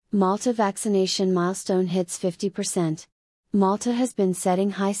Malta vaccination milestone hits 50%. Malta has been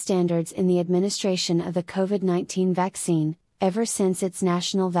setting high standards in the administration of the COVID-19 vaccine, ever since its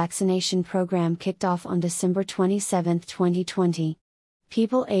national vaccination program kicked off on December 27, 2020.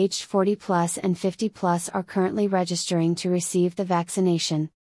 People aged 40 plus and 50 plus are currently registering to receive the vaccination.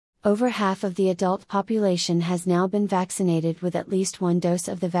 Over half of the adult population has now been vaccinated with at least one dose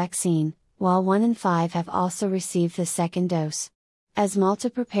of the vaccine, while 1 in 5 have also received the second dose. As Malta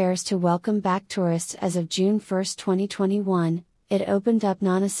prepares to welcome back tourists as of June 1, 2021, it opened up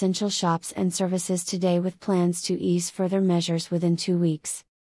non-essential shops and services today with plans to ease further measures within 2 weeks.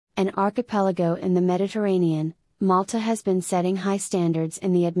 An archipelago in the Mediterranean, Malta has been setting high standards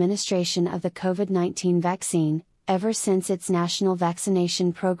in the administration of the COVID-19 vaccine, ever since its national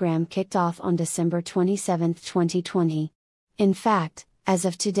vaccination program kicked off on December 27, 2020. In fact, as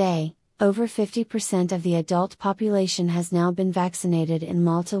of today, over 50% of the adult population has now been vaccinated in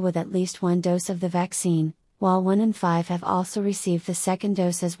Malta with at least one dose of the vaccine, while 1 in 5 have also received the second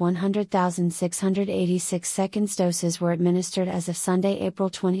dose, as 100,686 second doses were administered as of Sunday, April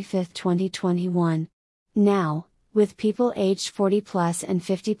 25, 2021. Now, with people aged 40 plus and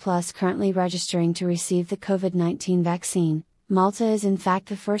 50 plus currently registering to receive the COVID-19 vaccine, Malta is in fact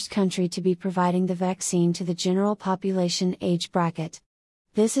the first country to be providing the vaccine to the general population age bracket.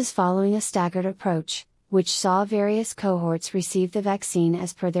 This is following a staggered approach, which saw various cohorts receive the vaccine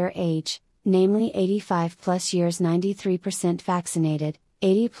as per their age, namely 85 plus years 93% vaccinated,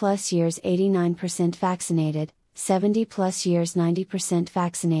 80 plus years 89% vaccinated, 70 plus years 90%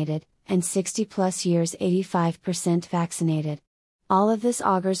 vaccinated, and 60 plus years 85% vaccinated. All of this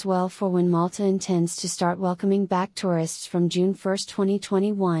augurs well for when Malta intends to start welcoming back tourists from June 1,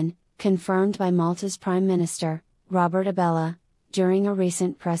 2021, confirmed by Malta's Prime Minister, Robert Abela, during a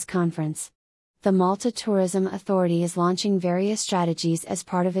recent press conference. The Malta Tourism Authority is launching various strategies as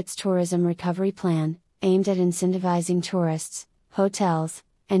part of its tourism recovery plan, aimed at incentivizing tourists, hotels,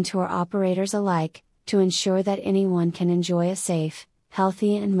 and tour operators alike, to ensure that anyone can enjoy a safe,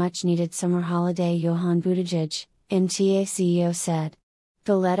 healthy and much-needed summer holiday. Johan Buttigieg, MTA CEO, said.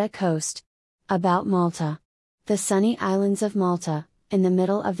 Valletta Coast. About Malta. The sunny islands of Malta, in the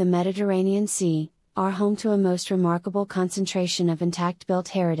middle of the Mediterranean Sea, are home to a most remarkable concentration of intact built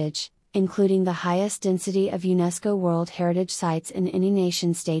heritage, including the highest density of UNESCO World Heritage Sites in any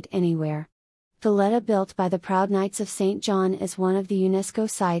nation-state anywhere. Valletta, built by the proud Knights of St. John, is one of the UNESCO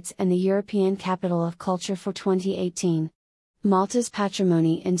sites and the European Capital of Culture for 2018. Malta's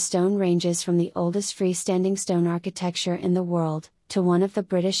patrimony in stone ranges from the oldest freestanding stone architecture in the world, to one of the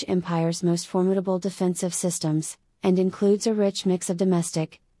British Empire's most formidable defensive systems, and includes a rich mix of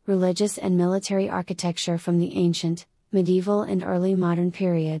domestic, religious and military architecture from the ancient, medieval and early modern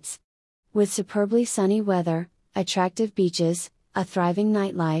periods. With superbly sunny weather, attractive beaches, a thriving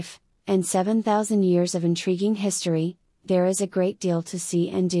nightlife, and 7,000 years of intriguing history, there is a great deal to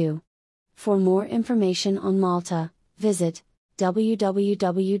see and do. For more information on Malta, visit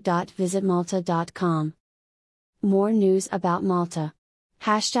www.visitmalta.com. More news about Malta.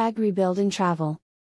 #rebuilding travel.